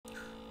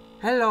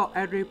Hello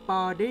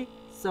everybody,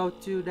 so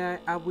today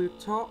I will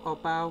talk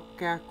about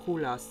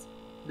calculus.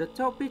 The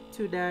topic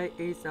today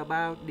is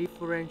about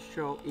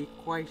differential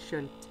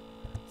equation.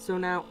 So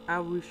now I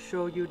will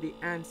show you the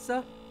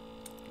answer.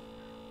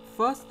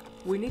 First,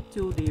 we need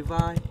to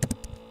divide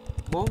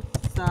both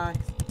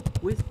sides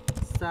with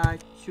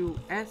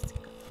sin2x.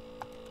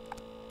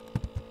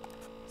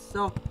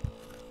 So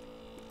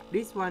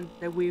this one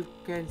that will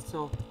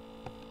cancel.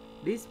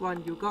 This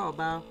one you got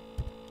about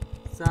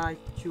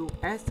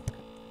sin2x.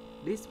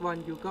 This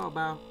one you got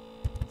about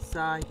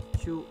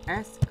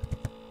sin2x.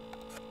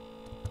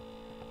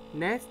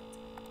 Next,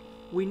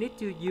 we need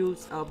to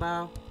use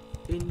about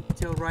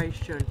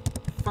integration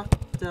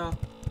factor.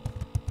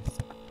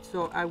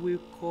 So I will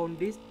call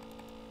this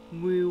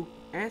mu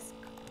s.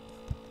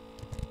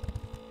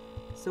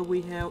 So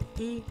we have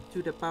e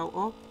to the power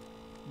of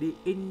the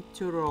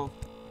integral.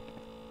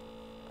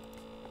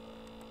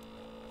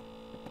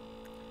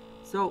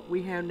 So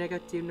we have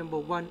negative number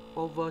 1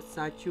 over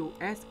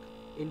sin2x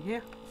in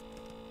here.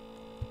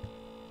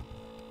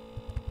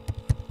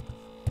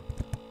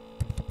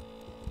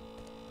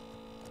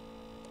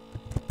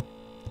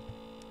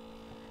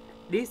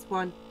 This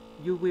one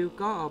you will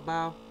go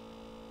about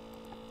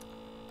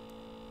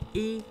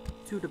e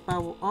to the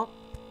power of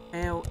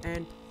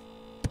ln,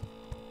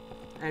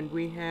 and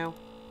we have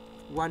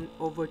 1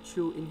 over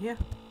 2 in here.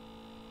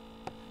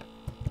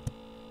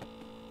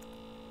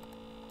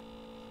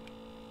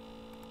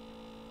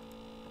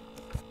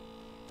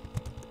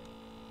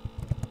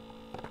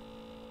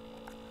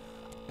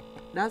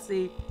 That's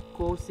the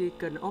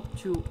cosecant of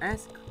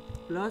 2x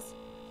plus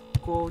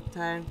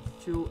cotangent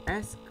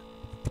 2x.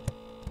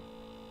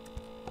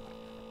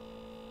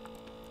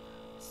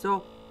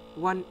 So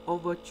 1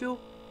 over 2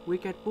 we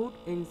can put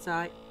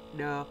inside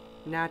the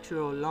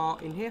natural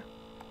log in here.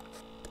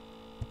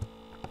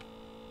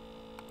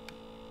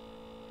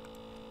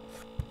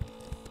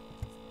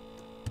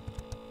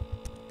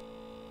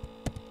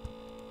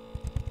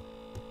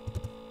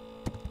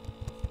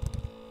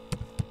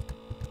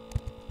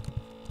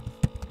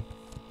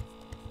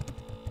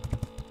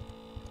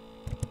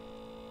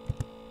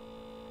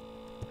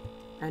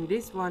 And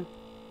this one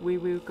we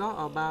will go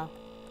about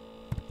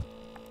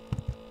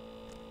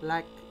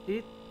like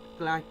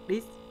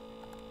this.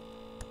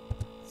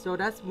 So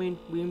that means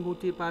we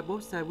multiply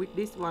both sides with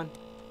this one.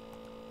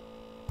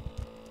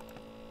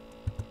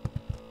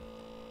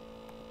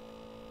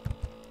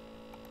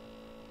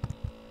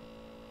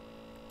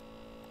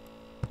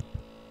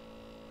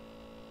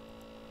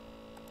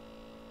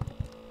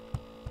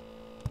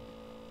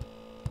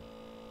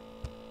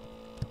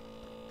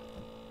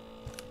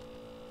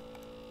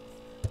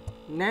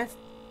 Next,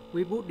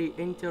 we put the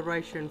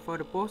integration for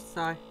the both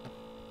sides.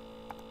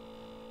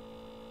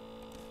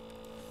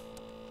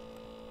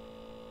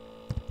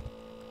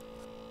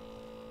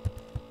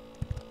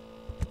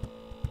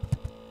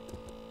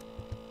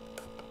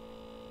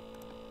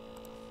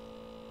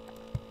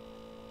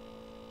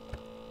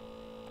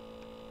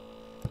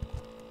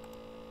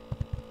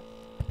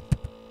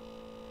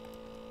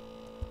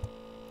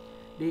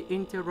 The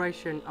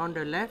integration on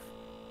the left,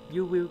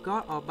 you will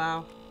got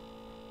about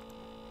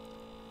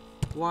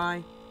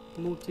y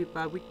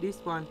multiply with this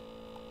one.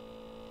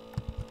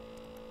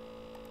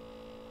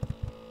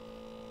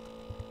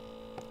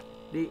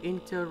 The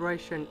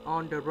integration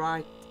on the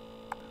right,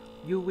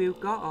 you will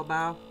got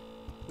about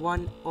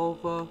 1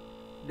 over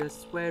the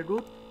square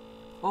root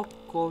of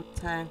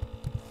cotangent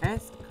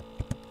x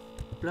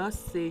plus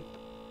c.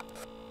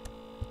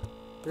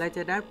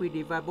 Later that we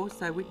divide both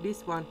sides with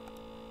this one.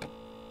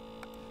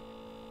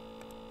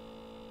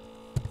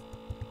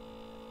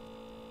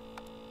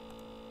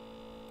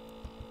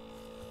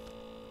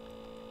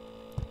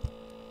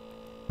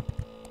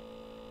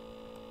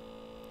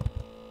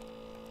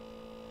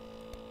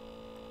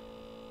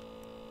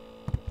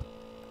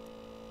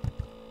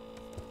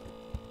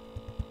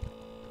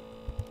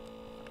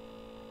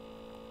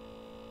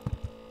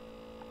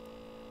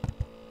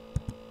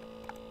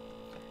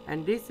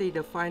 And this is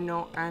the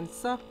final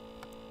answer.